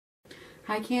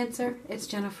Hi Cancer, it's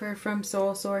Jennifer from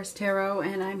Soul Source Tarot,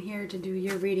 and I'm here to do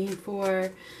your reading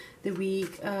for the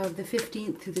week of the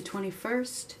 15th through the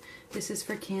 21st. This is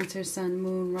for Cancer, Sun,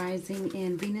 Moon, Rising,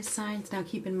 and Venus signs. Now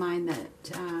keep in mind that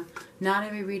not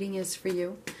every reading is for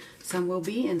you. Some will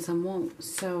be and some won't.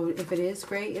 So if it is,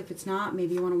 great. If it's not,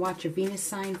 maybe you want to watch your Venus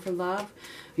sign for love,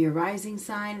 or your rising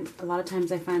sign. A lot of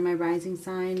times I find my rising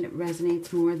sign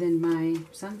resonates more than my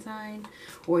sun sign,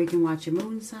 or you can watch your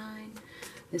moon sign.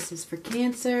 This is for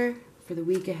Cancer for the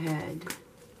week ahead.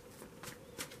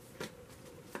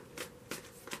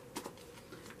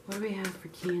 What do we have for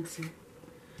Cancer?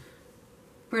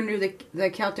 We're going to do the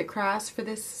Celtic Cross for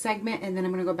this segment, and then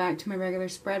I'm going to go back to my regular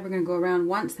spread. We're going to go around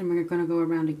once, then we're going to go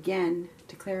around again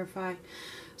to clarify.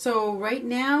 So right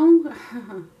now,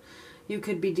 you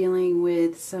could be dealing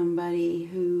with somebody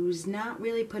who's not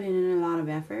really putting in a lot of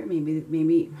effort. Maybe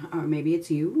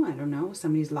it's you. I don't know.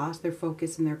 Somebody's lost their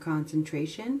focus and their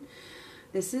concentration.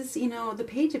 This is, you know, the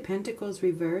Page of Pentacles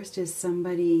reversed is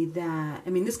somebody that, I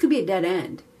mean, this could be a dead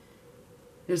end.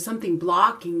 There's something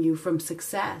blocking you from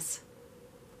success.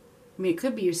 I mean, it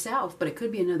could be yourself, but it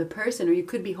could be another person, or you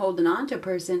could be holding on to a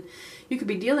person. You could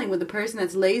be dealing with a person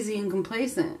that's lazy and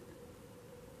complacent.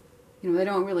 You know, they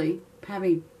don't really have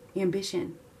any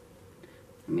ambition.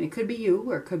 I mean, it could be you,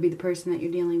 or it could be the person that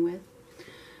you're dealing with.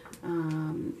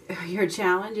 Your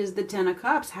challenge is the Ten of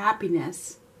Cups,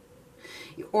 happiness,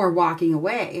 or walking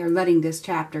away, or letting this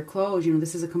chapter close. You know,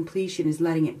 this is a completion, is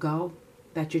letting it go.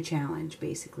 That's your challenge,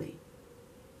 basically.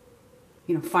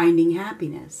 You know, finding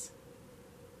happiness.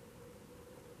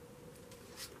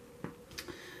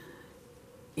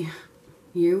 Yeah.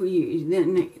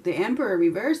 The Emperor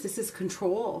reverse, this is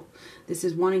control. This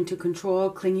is wanting to control,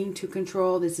 clinging to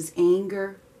control. This is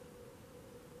anger.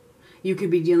 You could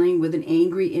be dealing with an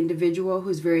angry individual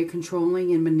who's very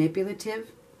controlling and manipulative.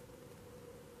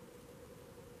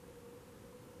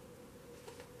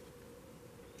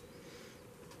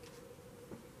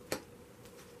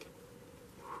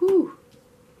 Whew.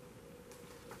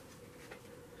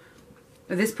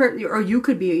 Or you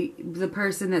could be the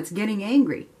person that's getting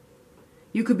angry.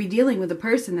 You could be dealing with a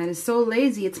person that is so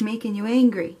lazy it's making you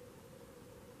angry.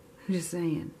 I'm just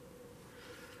saying.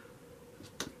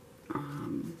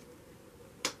 An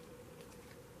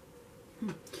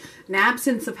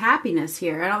absence of happiness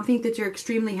here. I don't think that you're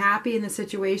extremely happy in the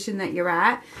situation that you're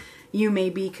at. You may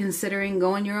be considering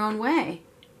going your own way.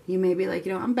 You may be like,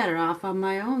 you know, I'm better off on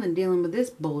my own than dealing with this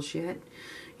bullshit.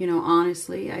 You know,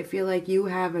 honestly, I feel like you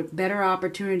have a better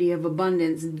opportunity of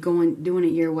abundance doing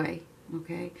it your way.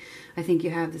 Okay, I think you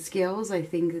have the skills. I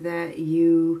think that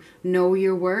you know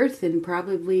your worth, and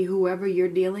probably whoever you're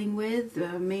dealing with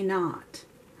may not.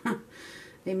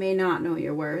 They may not know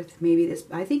your worth. Maybe this.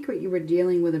 I think what you were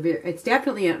dealing with it's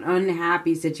definitely an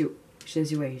unhappy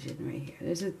situation right here.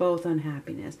 This is both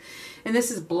unhappiness, and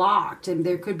this is blocked, and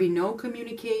there could be no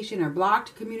communication, or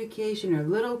blocked communication, or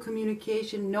little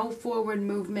communication, no forward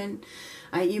movement.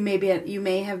 You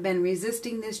may have been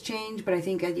resisting this change, but I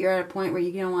think you're at a point where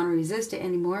you don't want to resist it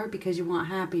anymore because you want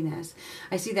happiness.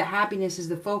 I see that happiness is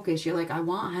the focus. You're like, I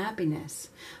want happiness.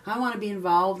 I want to be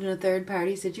involved in a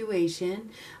third-party situation.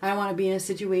 I don't want to be in a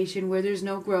situation where there's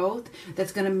no growth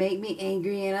that's going to make me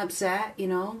angry and upset. You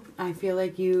know, I feel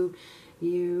like you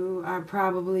are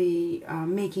probably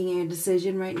making a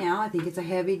decision right now. I think it's a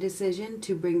heavy decision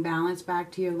to bring balance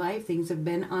back to your life. Things have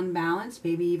been unbalanced,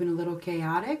 maybe even a little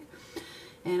chaotic.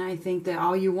 And I think that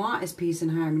all you want is peace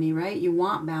and harmony, right? You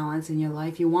want balance in your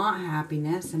life. You want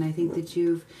happiness. And I think that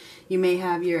you may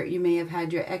have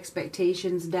had your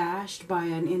expectations dashed by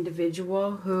an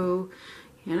individual who,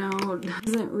 you know,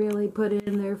 doesn't really put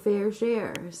in their fair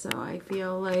share. So I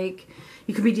feel like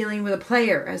you could be dealing with a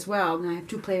player as well. And I have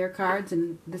two player cards,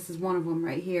 and this is one of them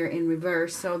right here in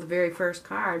reverse. So the very first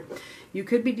card, you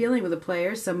could be dealing with a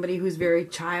player, somebody who's very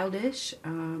childish.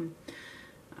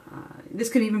 This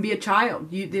could even be a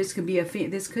child. You could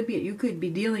be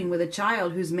dealing with a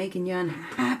child who's making you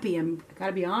unhappy. I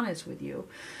gotta be honest with you.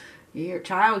 Your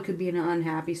child could be in an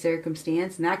unhappy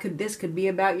circumstance, and this could be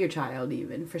about your child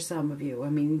even for some of you. I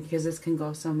mean, because this can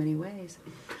go so many ways.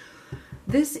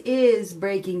 This is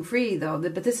breaking free though,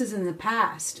 but this is in the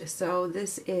past. So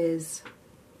this is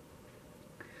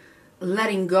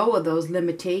letting go of those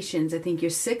limitations. I think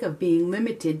you're sick of being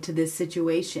limited to this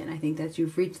situation. I think that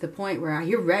you've reached the point where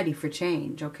you're ready for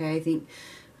change. Okay, I think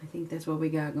that's what we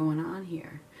got going on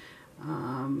here.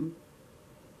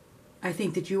 I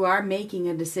think that you are making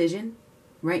a decision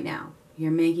right now.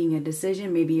 You're making a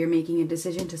decision. Maybe you're making a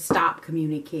decision to stop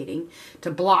communicating, to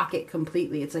block it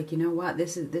completely. It's like, you know what?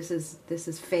 This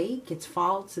is fake. It's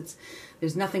false.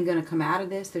 There's nothing going to come out of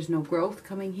this. There's no growth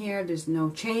coming here. There's no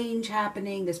change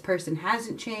happening. This person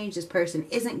hasn't changed. This person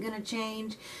isn't going to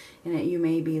change. And you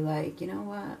may be like, you know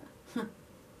what?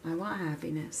 I want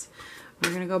happiness. We're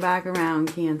going to go back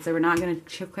around, Cancer. We're not going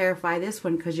to clarify this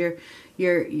one because your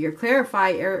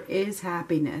clarifier is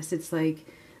happiness. It's like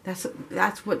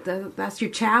that's your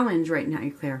challenge right now,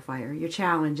 your clarifier. Your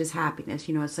challenge is happiness.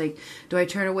 You know, it's like, do I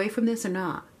turn away from this or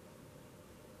not?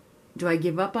 Do I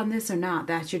give up on this or not?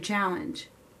 That's your challenge.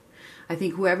 I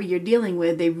think whoever you're dealing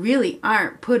with, they really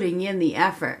aren't putting in the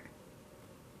effort.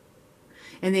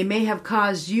 And they may have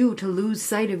caused you to lose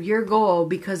sight of your goal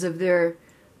because of their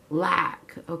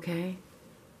lack, okay?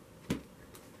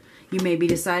 You may be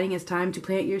deciding it's time to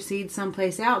plant your seed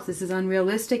someplace else. This is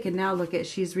unrealistic, and now look at,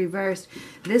 she's reversed.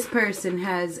 This person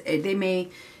has, they may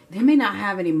not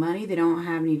have any money, they don't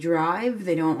have any drive,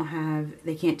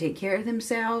 they can't take care of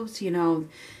themselves, you know,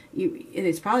 and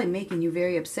it's probably making you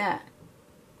very upset.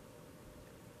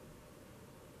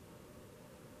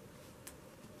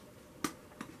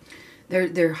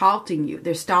 They're halting you.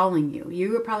 They're stalling you.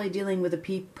 You are probably dealing with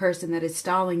a person that is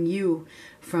stalling you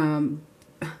from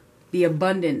the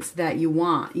abundance that you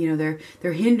want. You know,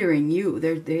 they're hindering you.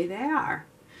 They are.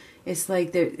 It's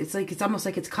almost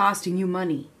like it's costing you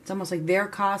money. It's almost like they're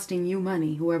costing you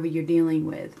money, whoever you're dealing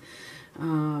with.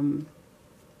 You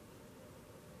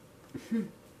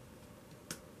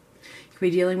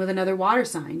could be dealing with another water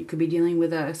sign. You could be dealing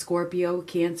with a Scorpio,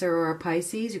 Cancer, or a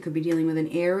Pisces. You could be dealing with an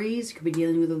Aries. You could be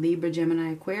dealing with a Libra,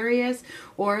 Gemini, Aquarius,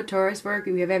 or a Taurus,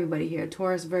 Virgo. We have everybody here.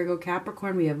 Taurus, Virgo,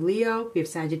 Capricorn. We have Leo. We have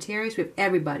Sagittarius. We have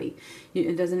everybody.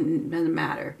 It doesn't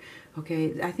matter.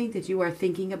 Okay, I think that you are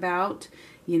thinking about,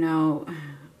 you know,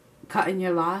 cutting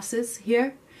your losses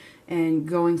here and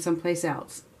going someplace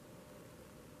else.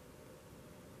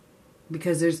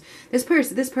 Because there's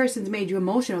this person's made you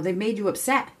emotional. They've made you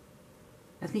upset.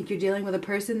 I think you're dealing with a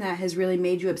person that has really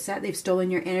made you upset. They've stolen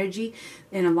your energy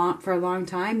for a long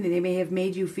time. They may have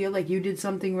made you feel like you did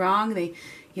something wrong. They,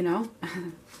 you know,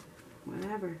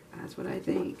 whatever. That's what I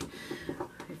think.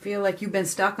 I feel like you've been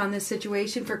stuck on this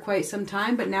situation for quite some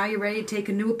time, but now you're ready to take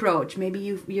a new approach. Maybe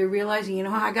you're realizing, you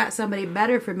know, I got somebody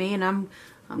better for me, and I'm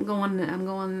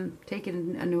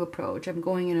taking a new approach. I'm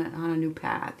going on a new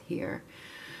path here.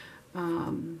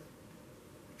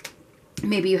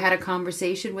 Maybe you had a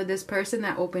conversation with this person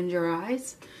that opened your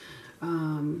eyes.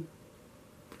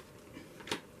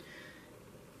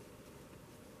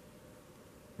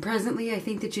 Presently, I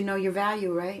think that you know your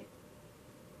value, right?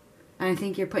 And I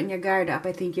think you're putting your guard up.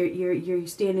 I think you're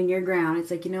standing your ground. It's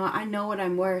like, you know what? I know what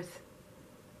I'm worth.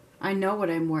 I know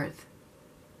what I'm worth.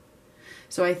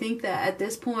 So I think that at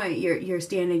this point, you're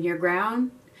standing your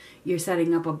ground. You're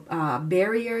setting up a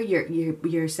barrier.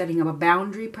 You're setting up a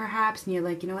boundary, perhaps, and you're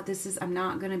like, you know what? I'm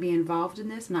not going to be involved in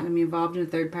this. I'm not going to be involved in a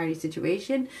third-party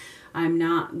situation. I'm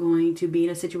not going to be in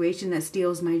a situation that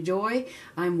steals my joy.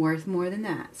 I'm worth more than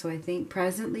that. So I think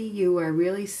presently you are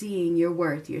really seeing your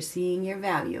worth. You're seeing your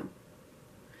value.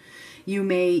 You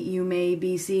may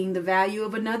be seeing the value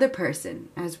of another person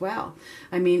as well.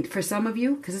 I mean, for some of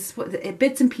you, because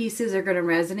bits and pieces are going to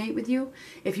resonate with you.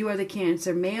 If you are the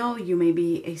Cancer male, you may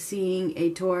be seeing a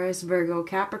Taurus, Virgo,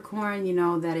 Capricorn, you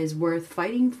know, that is worth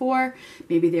fighting for.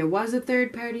 Maybe there was a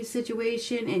third party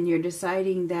situation and you're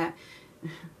deciding that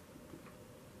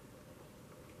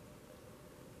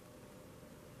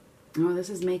oh,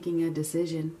 this is making a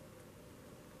decision.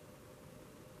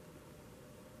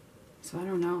 So I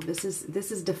don't know. This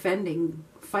is defending,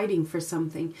 fighting for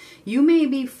something. You may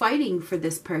be fighting for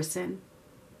this person.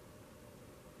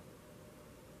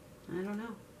 I don't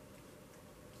know.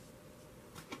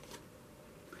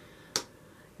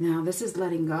 Now this is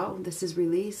letting go. This is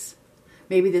release.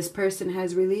 Maybe this person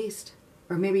has released.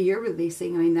 Or maybe you're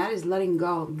releasing. I mean, that is letting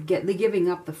go, giving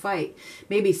up the fight.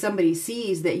 Maybe somebody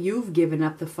sees that you've given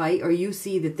up the fight, or you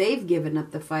see that they've given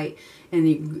up the fight,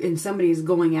 and somebody's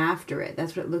going after it.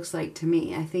 That's what it looks like to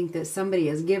me. I think that somebody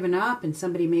has given up, and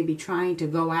somebody may be trying to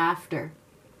go after.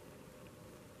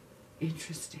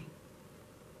 Interesting.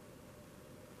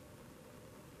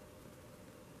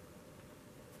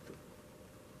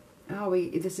 Oh,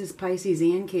 this is Pisces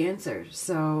and Cancer,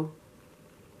 so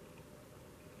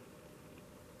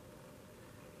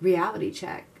reality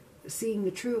check, seeing the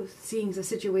truth, seeing the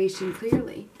situation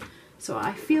clearly. So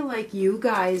I feel like you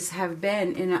guys have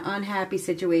been in an unhappy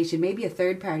situation, maybe a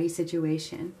third-party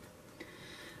situation.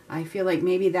 I feel like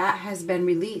maybe that has been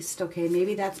released, okay?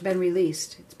 Maybe that's been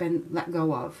released. It's been let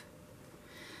go of.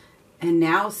 And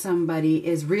now somebody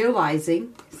is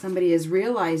realizing, Somebody is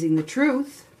realizing the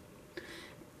truth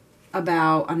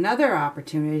about another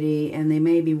opportunity, and they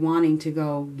may be wanting to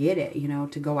go get it, you know,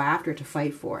 to go after, to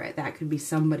fight for it. That could be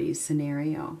somebody's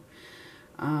scenario.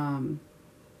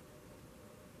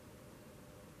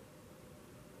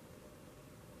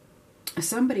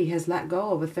 Somebody has let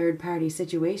go of a third-party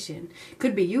situation.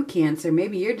 Could be you, Cancer.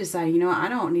 Maybe you're deciding, you know, I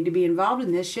don't need to be involved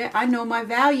in this shit. I know my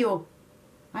value.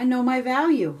 I know my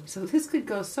value. So this could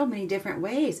go so many different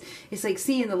ways. It's like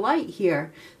seeing the light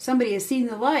here. Somebody has seen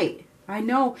the light. I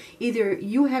know either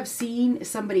you have seen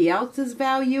somebody else's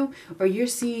value or you're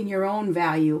seeing your own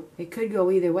value. It could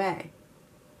go either way.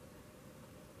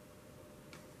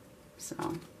 So,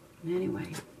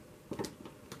 anyway.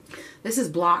 This is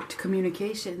blocked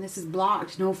communication. This is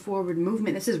blocked no forward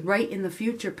movement. This is right in the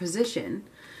future position.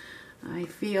 I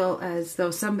feel as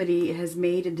though somebody has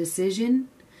made a decision.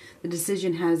 The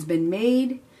decision has been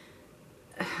made,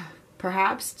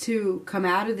 perhaps to come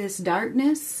out of this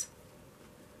darkness,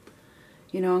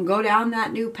 you know, and go down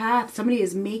that new path. Somebody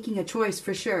is making a choice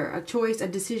for sure. A choice, a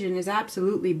decision is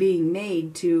absolutely being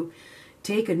made to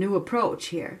take a new approach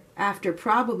here after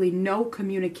probably no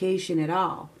communication at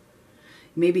all.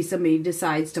 Maybe somebody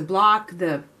decides to block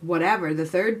the whatever, the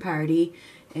third party,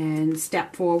 and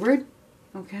step forward.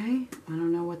 Okay? I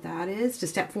don't know what that is. To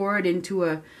step forward into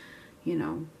a, you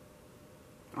know,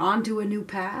 onto a new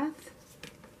path.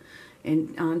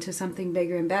 And onto something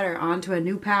bigger and better. Onto a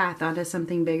new path. Onto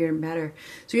something bigger and better.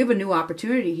 So you have a new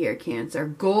opportunity here, Cancer.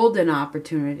 Golden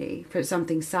opportunity for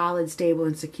something solid, stable,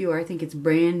 and secure. I think it's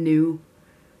brand new.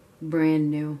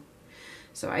 Brand new.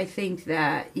 So I think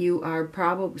that you are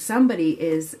probably, somebody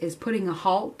is putting a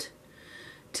halt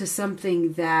to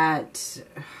something that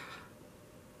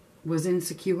was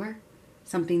insecure,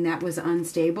 something that was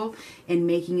unstable, and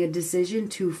making a decision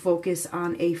to focus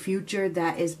on a future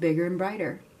that is bigger and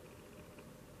brighter.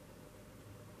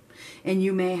 And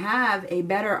you may have a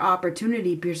better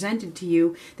opportunity presented to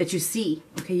you that you see.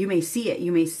 Okay, you may see it.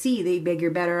 You may see the bigger,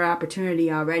 better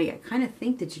opportunity already. I kind of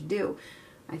think that you do.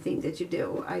 I think that you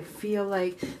do. I feel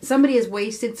like somebody has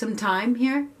wasted some time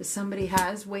here. Somebody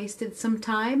has wasted some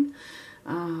time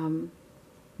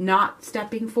not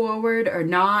stepping forward or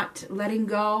not letting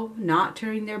go, not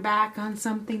turning their back on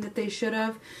something that they should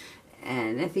have.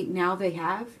 And I think now they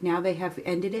have. Now they have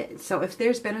ended it. So if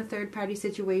there's been a third-party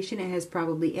situation, it has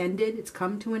probably ended. It's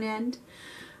come to an end.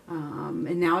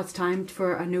 And now it's time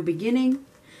for a new beginning.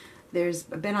 There's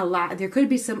been a lot. There could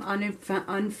be some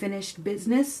unfinished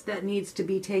business that needs to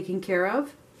be taken care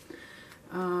of.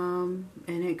 And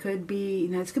it could be, you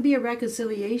know, this could be a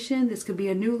reconciliation. This could be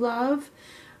a new love.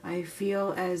 I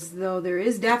feel as though there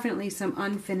is definitely some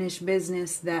unfinished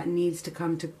business that needs to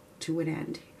come to an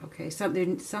end. Okay, so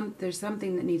there's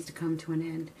something that needs to come to an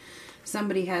end.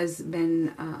 Somebody has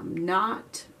been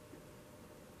not.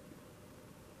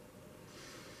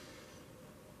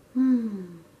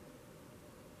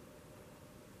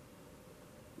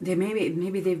 They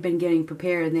maybe they've been getting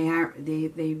prepared, and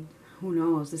they who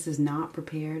knows, this is not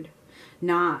prepared.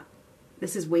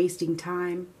 This is wasting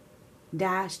time.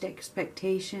 Dashed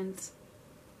expectations.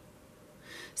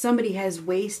 Somebody has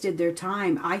wasted their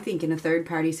time, I think, in a third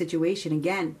party situation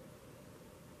again.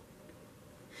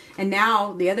 And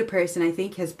now the other person, I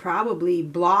think, has probably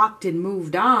blocked and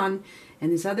moved on,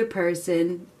 and this other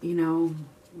person, you know,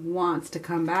 wants to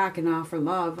come back and offer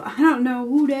love. I don't know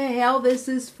who the hell this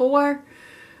is for.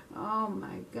 Oh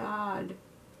my God.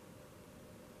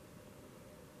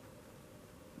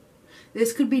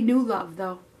 This could be new love,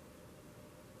 though.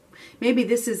 Maybe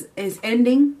this is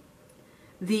ending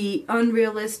the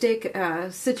unrealistic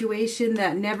situation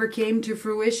that never came to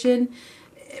fruition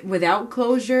without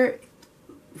closure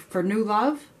for new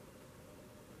love.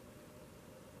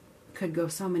 Could go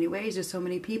so many ways. There's so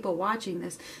many people watching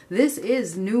this. This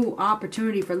is new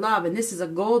opportunity for love, and this is a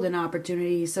golden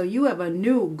opportunity. So you have a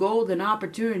new golden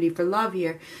opportunity for love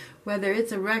here. Whether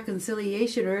it's a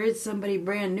reconciliation or it's somebody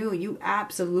brand new, you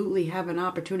absolutely have an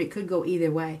opportunity. It could go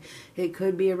either way. It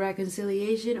could be a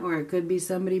reconciliation or it could be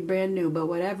somebody brand new. But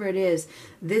whatever it is,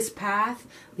 this path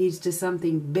leads to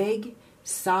something big,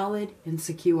 solid, and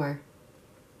secure.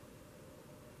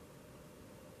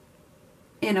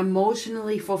 And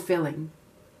emotionally fulfilling.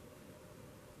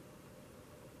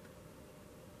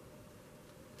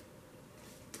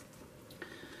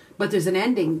 But there's an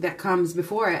ending that comes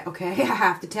before it, okay? I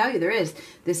have to tell you, there is.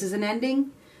 This is an ending.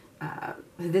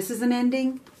 This is an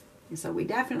ending. And so we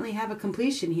definitely have a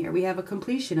completion here. We have a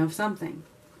completion of something.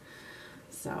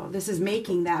 So this is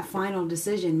making that final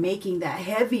decision, making that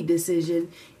heavy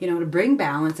decision, you know, to bring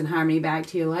balance and harmony back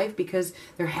to your life because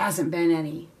there hasn't been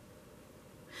any.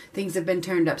 Things have been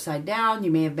turned upside down.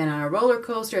 You may have been on a roller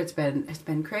coaster. It's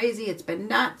been crazy. It's been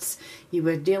nuts. You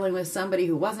were dealing with somebody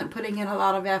who wasn't putting in a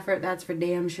lot of effort. That's for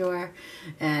damn sure.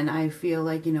 And I feel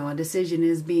like, you know, a decision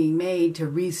is being made to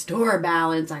restore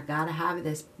balance. I gotta have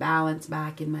this balance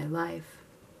back in my life.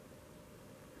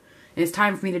 And it's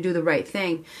time for me to do the right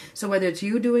thing. So whether it's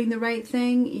you doing the right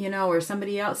thing, you know, or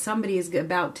somebody else, somebody is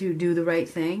about to do the right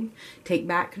thing. Take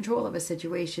back control of a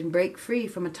situation. Break free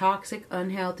from a toxic,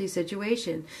 unhealthy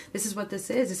situation. This is what this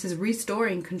is. This is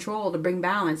restoring control to bring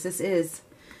balance. This is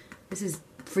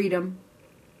freedom.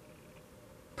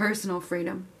 Personal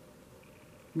freedom.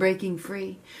 Breaking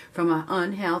free from an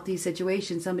unhealthy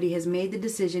situation. Somebody has made the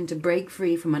decision to break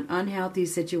free from an unhealthy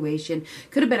situation.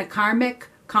 Could have been a karmic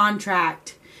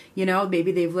contract. You know,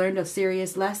 maybe they've learned a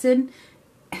serious lesson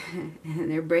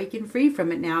and they're breaking free from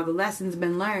it now. The lesson's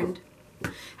been learned.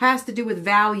 Has to do with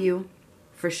value,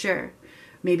 for sure.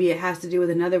 Maybe it has to do with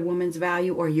another woman's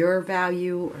value or your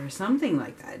value or something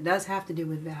like that. It does have to do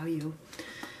with value.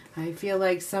 I feel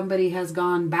like somebody has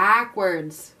gone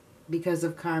backwards because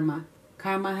of karma.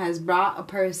 Karma has brought a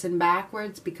person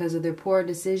backwards because of their poor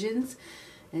decisions,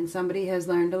 and somebody has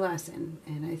learned a lesson.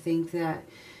 And I think that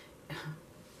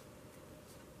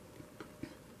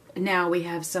now we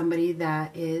have somebody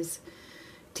that is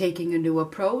taking a new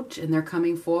approach and they're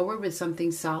coming forward with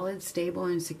something solid, stable,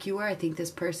 and secure. I think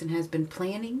this person has been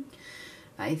planning.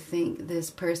 I think this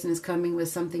person is coming with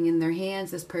something in their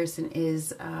hands. This person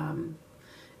is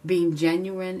being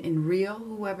genuine and real,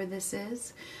 whoever this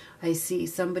is. I see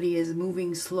somebody is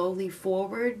moving slowly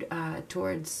forward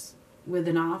towards with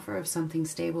an offer of something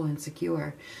stable and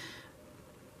secure.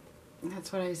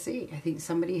 That's what I see. I think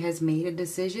somebody has made a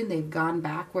decision. They've gone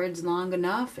backwards long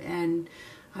enough, and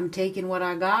I'm taking what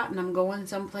I got and I'm going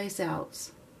someplace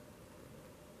else.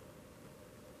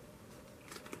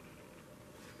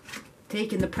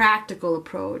 Taking the practical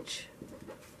approach.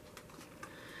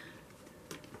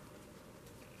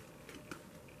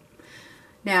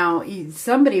 Now,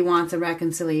 somebody wants a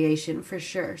reconciliation for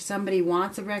sure. Somebody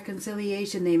wants a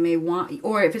reconciliation. They may want,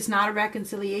 or if it's not a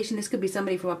reconciliation, this could be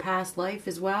somebody from a past life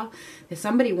as well. If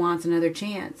somebody wants another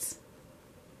chance.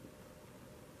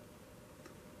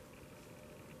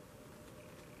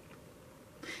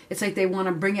 It's like they want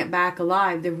to bring it back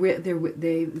alive. They've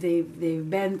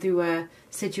been through a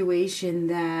situation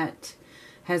that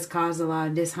has caused a lot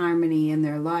of disharmony in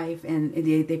their life, and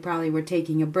they probably were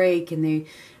taking a break, and they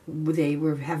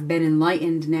have been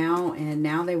enlightened now, and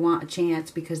now they want a chance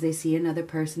because they see another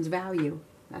person's value.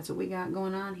 That's what we got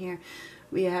going on here.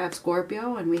 We have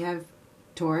Scorpio and we have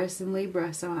Taurus and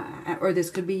Libra. So, or this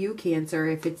could be you, Cancer,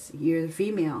 if you're the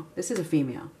female. This is a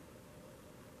female.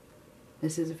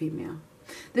 This is a female.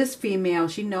 This female,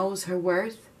 she knows her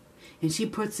worth and she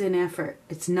puts in effort.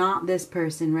 It's not this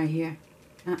person right here.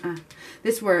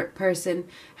 This person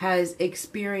has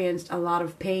experienced a lot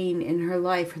of pain in her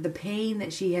life. The pain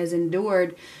that she has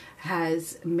endured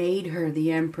has made her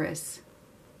the Empress.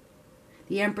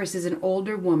 The Empress is an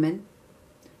older woman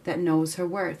that knows her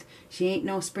worth. She ain't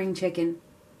no spring chicken.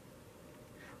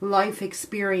 Life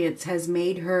experience has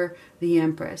made her the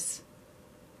Empress.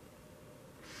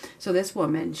 So this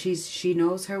woman, she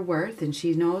knows her worth and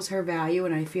she knows her value,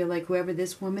 and I feel like whoever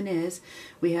this woman is,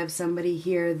 we have somebody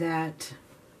here that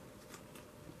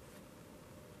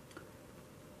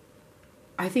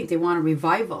I think they want a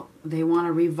revival. They want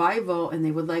a revival and they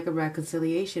would like a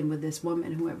reconciliation with this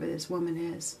woman, whoever this woman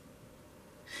is.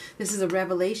 This is a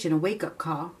revelation, a wake-up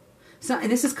call. So,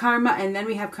 and this is karma, and then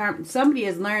we have karma. Somebody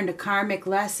has learned a karmic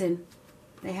lesson.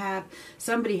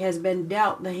 Somebody has been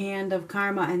dealt the hand of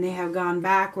karma and they have gone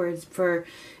backwards for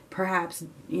perhaps,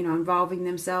 involving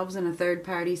themselves in a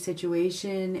third-party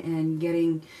situation and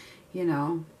getting,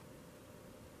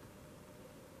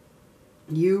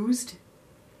 used.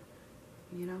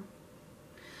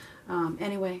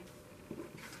 Anyway,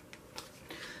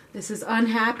 this is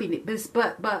unhappiness,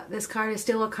 but this card is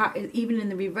still a card, even in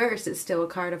the reverse, it's still a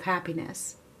card of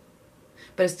happiness,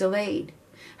 but it's delayed.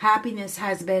 Happiness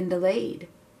has been delayed.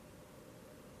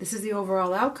 This is the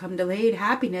overall outcome, delayed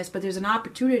happiness, but there's an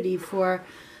opportunity for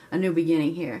a new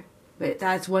beginning here. But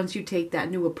that's once you take that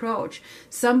new approach.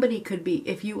 Somebody could be,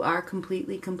 if you are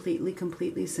completely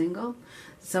single,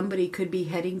 somebody could be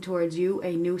heading towards you,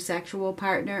 a new sexual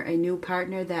partner, a new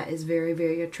partner that is very,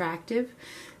 very attractive.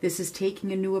 This is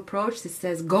taking a new approach. This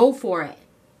says, go for it.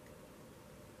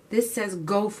 This says,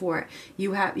 go for it.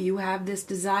 You have this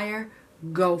desire,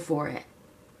 go for it.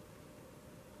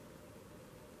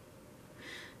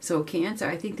 So Cancer,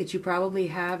 I think that you probably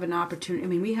have an opportunity. I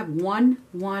mean, we have 1,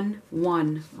 1,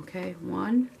 1. Okay,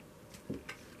 1,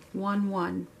 1,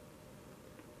 1.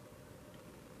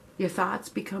 Your thoughts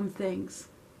become things.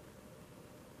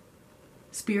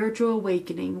 spiritual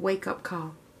awakening, wake-up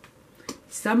call.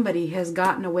 Somebody has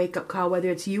gotten a wake-up call, whether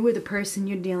it's you or the person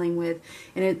you're dealing with.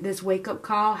 And this wake-up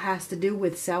call has to do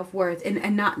with self-worth.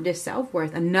 And not just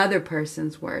self-worth, another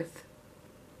person's worth.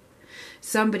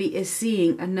 Somebody is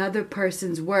seeing another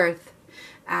person's worth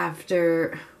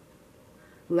after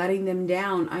letting them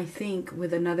down, I think,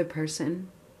 with another person.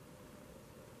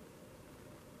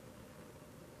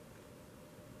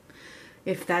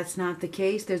 If that's not the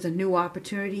case, there's a new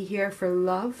opportunity here for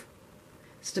love,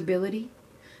 stability,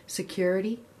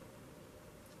 security,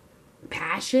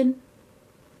 passion.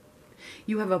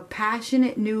 You have a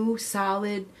passionate, new,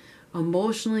 solid,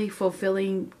 emotionally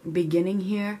fulfilling beginning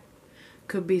here.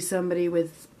 Could be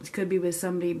with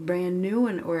somebody brand new,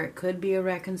 or it could be a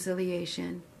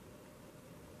reconciliation.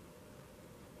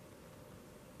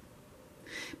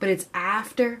 But it's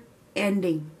after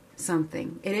ending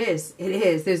something. It is.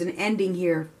 There's an ending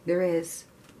here. There is.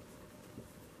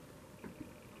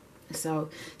 So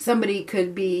somebody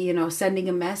could be, sending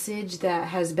a message that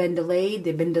has been delayed.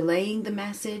 They've been delaying the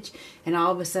message, and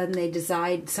all of a sudden they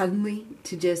decide suddenly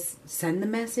to just send the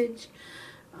message.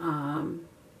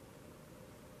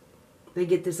 They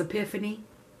get this epiphany,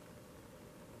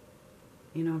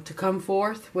 to come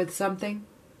forth with something.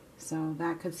 So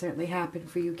that could certainly happen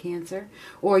for you, Cancer.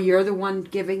 Or you're the one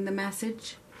giving the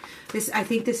message. I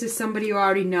think this is somebody you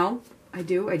already know. I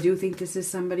do think this is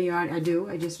somebody you already, I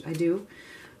do.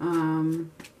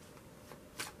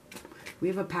 We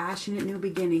have a passionate new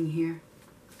beginning here.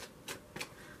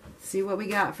 Let's see what we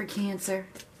got for Cancer.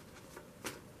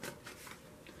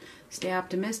 Stay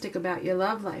optimistic about your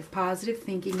love life. Positive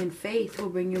thinking and faith will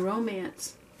bring you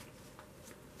romance.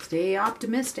 Stay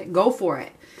optimistic. Go for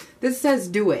it. This says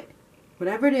do it.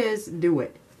 Whatever it is, do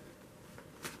it.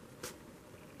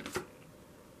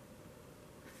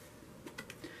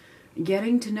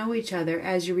 Getting to know each other.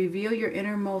 As you reveal your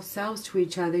innermost selves to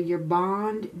each other, your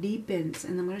bond deepens.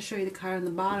 And I'm going to show you the card on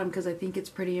the bottom because I think it's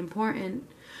pretty important.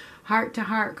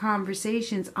 Heart-to-heart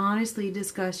conversations. Honestly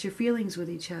discuss your feelings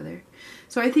with each other.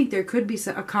 So I think there could be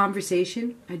a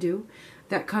conversation,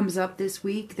 that comes up this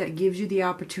week that gives you the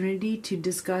opportunity to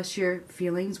discuss your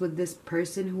feelings with this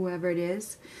person, whoever it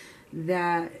is,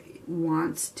 that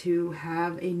wants to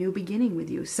have a new beginning with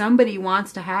you. Somebody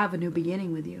wants to have a new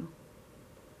beginning with you.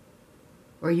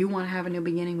 Or you want to have a new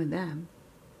beginning with them.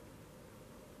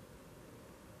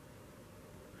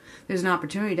 There's an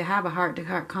opportunity to have a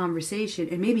heart-to-heart conversation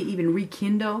and maybe even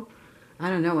rekindle. I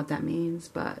don't know what that means,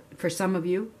 but for some of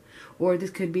you, or this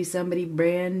could be somebody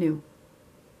brand new.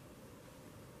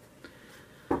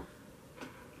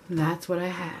 That's what I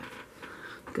have.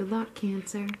 Good luck,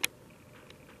 Cancer.